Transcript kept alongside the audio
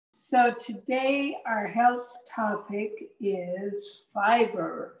So today our health topic is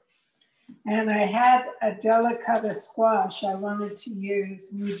fiber. And I had a delicata squash I wanted to use.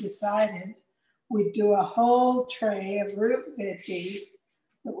 We decided we'd do a whole tray of root veggies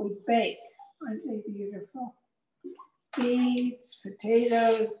that we'd bake. Aren't they beautiful? Beets,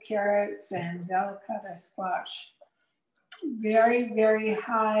 potatoes, carrots, and delicata squash. Very, very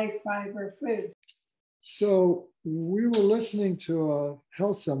high fiber foods. So we were listening to a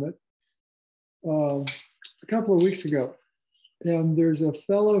health summit a couple of weeks ago, and there's a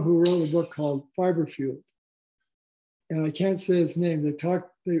fellow who wrote a book called Fibre, and I can't say his name.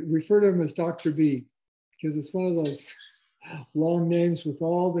 They refer to him as Dr. B because it's one of those long names with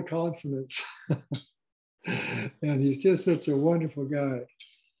all the consonants. And he's just such a wonderful guy.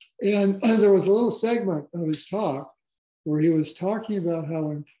 And there was a little segment of his talk where he was talking about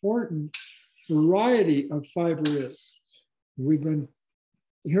how important variety of fiber is. We've been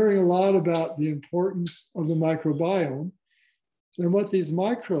hearing a lot about the importance of the microbiome, and what these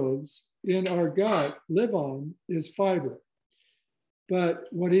microbes in our gut live on is fiber. But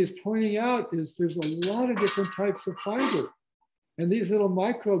what he's pointing out is there's a lot of different types of fiber. And these little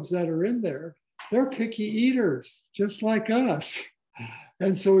microbes that are in there, they're picky eaters, just like us.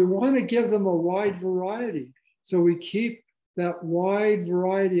 And so we want to give them a wide variety. So we keep that wide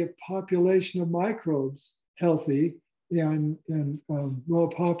variety of population of microbes healthy and well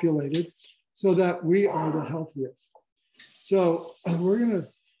populated so that we are the healthiest. So we're going to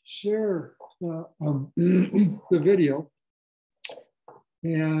share the video,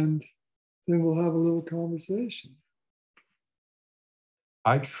 and then we'll have a little conversation.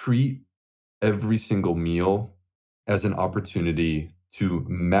 I treat every single meal as an opportunity to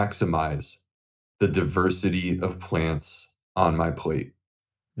maximize the diversity of plants on my plate.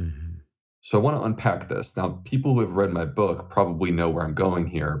 Mm-hmm. So I want to unpack this. Now, people who have read my book probably know where I'm going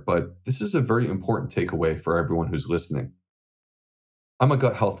here, but this is a very important takeaway for everyone who's listening. I'm a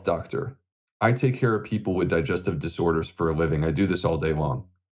gut health doctor. I take care of people with digestive disorders for a living. I do this all day long.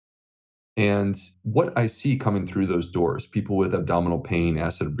 And what I see coming through those doors, people with abdominal pain,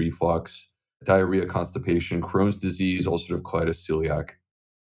 acid reflux, diarrhea, constipation, Crohn's disease, ulcerative colitis, celiac,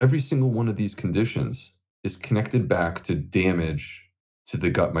 every single one of these conditions is connected back to damage to the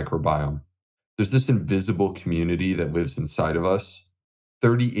gut microbiome. There's this invisible community that lives inside of us,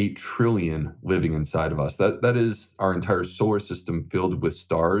 38 trillion living inside of us. That is our entire solar system filled with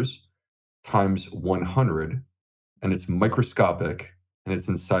stars times 100, and it's microscopic, and it's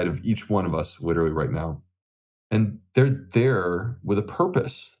inside of each one of us literally right now. And they're there with a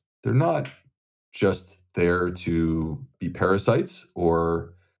purpose. They're not just there to be parasites,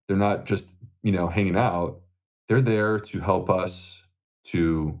 or they're not just, hanging out. They're there to help us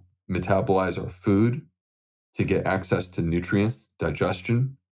to metabolize our food, to get access to nutrients,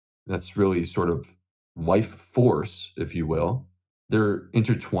 digestion. That's really sort of life force, if you will. They're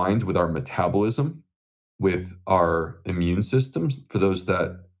intertwined with our metabolism, with our immune systems. For those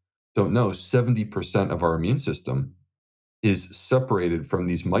that don't know, 70% of our immune system is separated from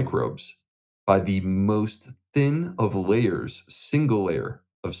these microbes by the most thin of layers, single layer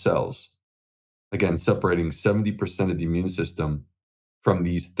of cells. Again, separating 70% of the immune system from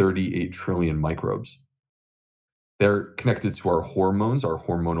these 38 trillion microbes. They're connected to our hormones, our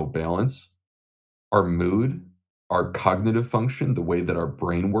hormonal balance, our mood, our cognitive function, the way that our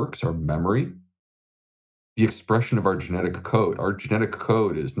brain works, our memory, the expression of our genetic code. Our genetic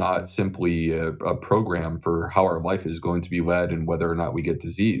code is not simply a program for how our life is going to be led and whether or not we get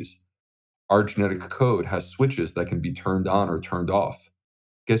disease. Our genetic code has switches that can be turned on or turned off.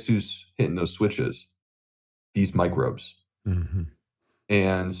 Guess who's hitting those switches? These microbes. Mm-hmm.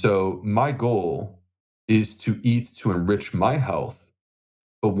 And so my goal is to eat to enrich my health.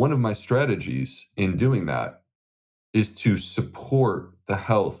 But one of my strategies in doing that is to support the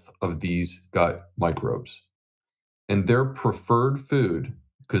health of these gut microbes. And their preferred food,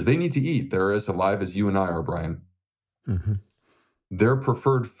 because they need to eat, they're as alive as you and I are, Brian. Mm-hmm. Their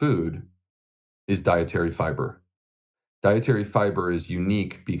preferred food is dietary fiber. Dietary fiber is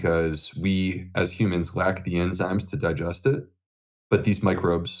unique because we as humans lack the enzymes to digest it, but these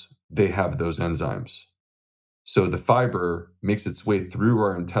microbes, they have those enzymes. So the fiber makes its way through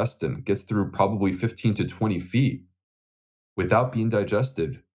our intestine, gets through probably 15 to 20 feet without being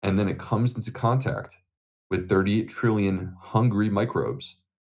digested, and then it comes into contact with 38 trillion hungry microbes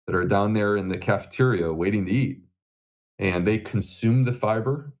that are down there in the cafeteria waiting to eat. And they consume the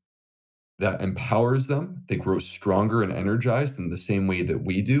fiber that empowers them. They grow stronger and energized in the same way that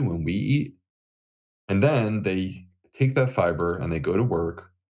we do when we eat. And then they take that fiber and they go to work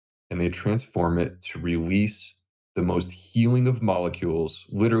and they transform it to release the most healing of molecules,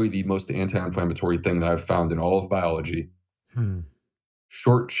 literally the most anti-inflammatory thing that I've found in all of biology.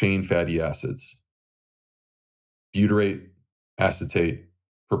 Short chain fatty acids, butyrate, acetate,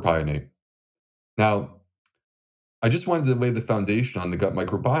 propionate. Now, I just wanted to lay the foundation on the gut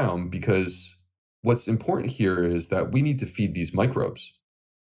microbiome because what's important here is that we need to feed these microbes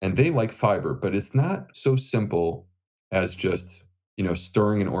and they like fiber, but it's not so simple as just,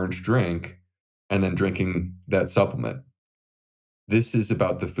 stirring an orange drink and then drinking that supplement. This is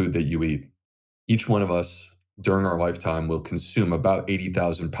about the food that you eat. Each one of us during our lifetime will consume about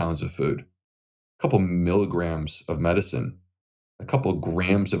 80,000 pounds of food, a couple milligrams of medicine, a couple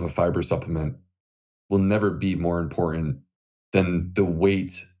grams of a fiber supplement will never be more important than the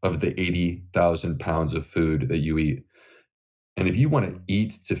weight of the 80,000 pounds of food that you eat. And if you want to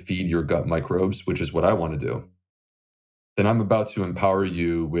eat to feed your gut microbes, which is what I want to do, then I'm about to empower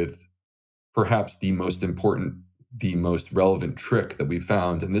you with perhaps the most important, the most relevant trick that we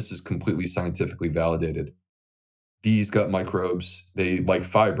found. And this is completely scientifically validated. These gut microbes, they like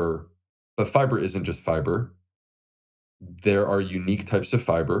fiber, but fiber isn't just fiber. There are unique types of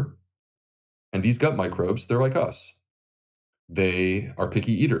fiber. And these gut microbes, they're like us. They are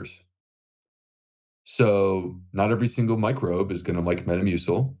picky eaters. So not every single microbe is going to like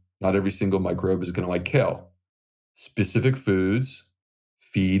Metamucil. Not every single microbe is going to like kale. Specific foods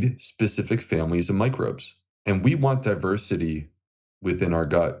feed specific families of microbes. And we want diversity within our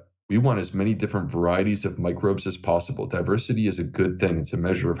gut. We want as many different varieties of microbes as possible. Diversity is a good thing. It's a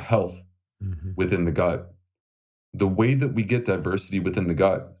measure of health within the gut. The way that we get diversity within the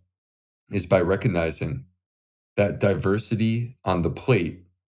gut is by recognizing that diversity on the plate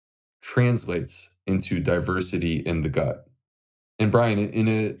translates into diversity in the gut. And Brian, in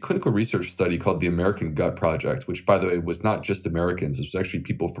a clinical research study called the American Gut Project, which by the way was not just Americans, it was actually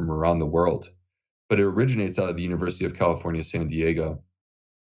people from around the world, but it originates out of the University of California, San Diego.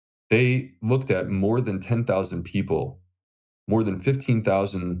 They looked at more than 10,000 people, more than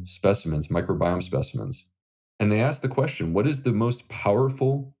 15,000 specimens, microbiome specimens, and they asked the question, what is the most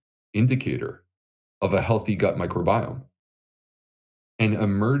powerful indicator of a healthy gut microbiome? And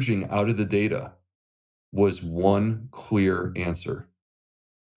emerging out of the data was one clear answer.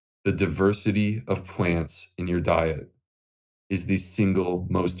 The diversity of plants in your diet is the single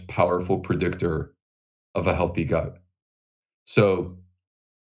most powerful predictor of a healthy gut. So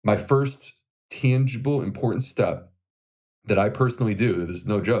my first tangible, important step that I personally do, this is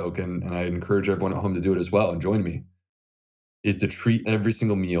no joke, and I encourage everyone at home to do it as well and join me, is to treat every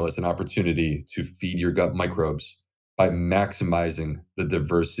single meal as an opportunity to feed your gut microbes by maximizing the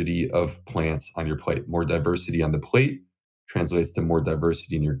diversity of plants on your plate. More diversity on the plate translates to more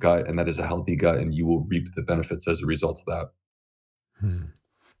diversity in your gut, and that is a healthy gut, and you will reap the benefits as a result of that.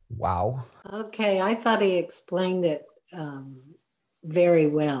 Wow. Okay, I thought he explained it very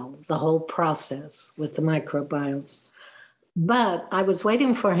well, the whole process with the microbiomes. But I was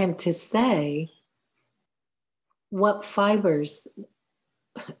waiting for him to say what fibers.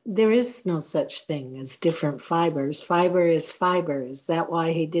 There is no such thing as different fibers. Fiber is fiber. Is that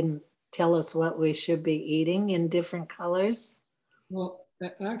why he didn't tell us what we should be eating in different colors? Well,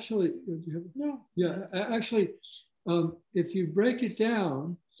 actually, if you break it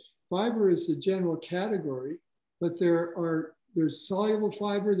down, fiber is the general category, but there's soluble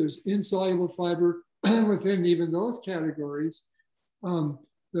fiber, there's insoluble fiber within even those categories.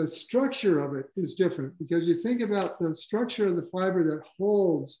 The structure of it is different because you think about the structure of the fiber that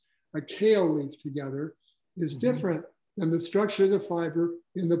holds a kale leaf together is different than the structure of the fiber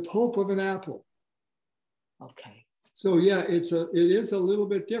in the pulp of an apple. Okay. So yeah, it is a little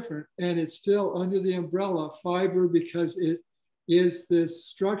bit different, and it's still under the umbrella of fiber because it is this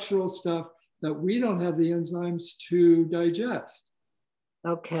structural stuff that we don't have the enzymes to digest.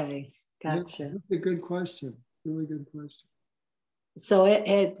 Okay, gotcha. That's a good question. Really good question.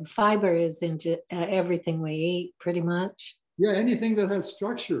 So fiber is in everything we eat, pretty much? Yeah, anything that has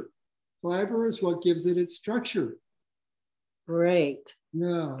structure. Fiber is what gives it its structure. Great.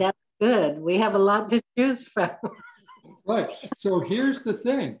 Yeah. That's good. We have a lot to choose from. Right. So here's the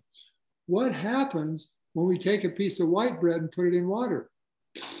thing. What happens when we take a piece of white bread and put it in water?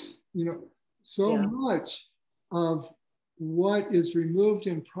 Much of what is removed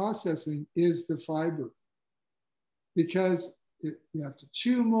in processing is the fiber. Because you have to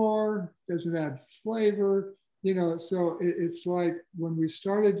chew more, doesn't add flavor, so it's like when we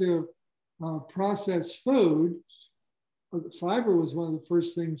started to process food, the fiber was one of the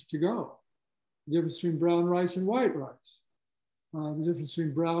first things to go. The difference between brown rice and white rice, the difference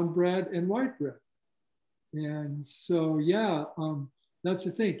between brown bread and white bread. And so, that's the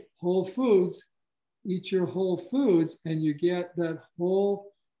thing. Whole foods eat your whole foods and you get that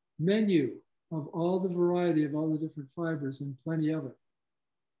whole menu of all the variety of all the different fibers and plenty of it.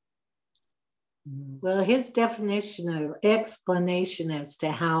 Well, his definition or explanation as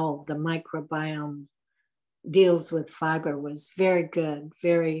to how the microbiome deals with fiber was very good,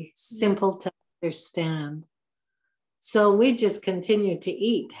 very simple to understand. So we just continue to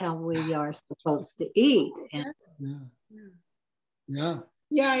eat how we are supposed to eat.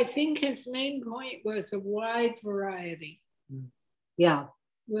 Yeah, I think his main point was a wide variety. Yeah.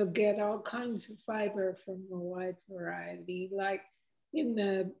 We'll get all kinds of fiber from a wide variety. Like in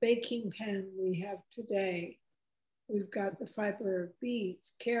the baking pan we have today, we've got the fiber of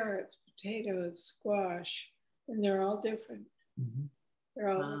beets, carrots, potatoes, squash, and they're all different. They're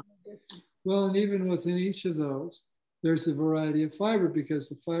all different. Well, and even within each of those, there's a variety of fiber because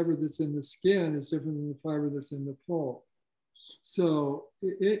the fiber that's in the skin is different than the fiber that's in the pulp. So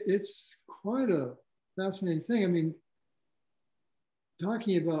it's quite a fascinating thing. I mean,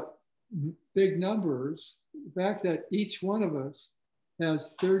 talking about big numbers, the fact that each one of us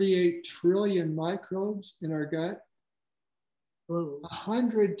has 38 trillion microbes in our gut,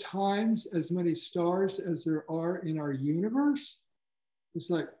 100 times as many stars as there are in our universe. It's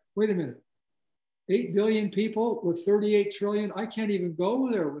like, wait a minute, 8 billion people with 38 trillion. I can't even go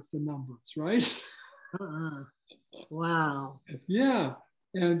there with the numbers, right? Wow. Yeah.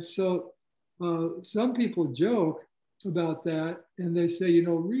 And so some people joke about that and they say, you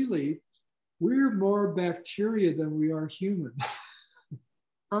know, really, we're more bacteria than we are human.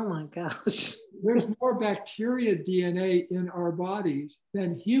 Oh my gosh. There's more bacteria DNA in our bodies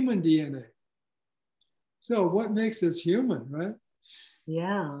than human DNA. So what makes us human, right?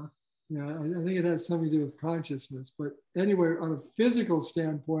 Yeah. Yeah, I think it has something to do with consciousness. But anyway, on a physical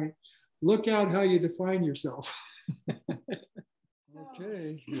standpoint, look out how you define yourself.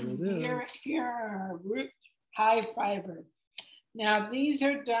 Okay, here it is. Here are root high fiber. Now these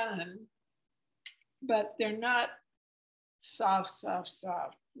are done, but they're not soft.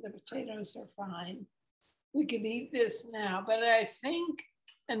 The potatoes are fine. We could eat this now, but I think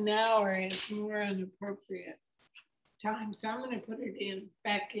an hour is more an appropriate time. So I'm going to put it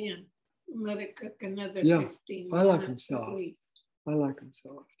back in, and let it cook another 15 minutes. I like them soft. At least. I like them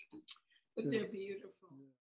soft. But they're beautiful.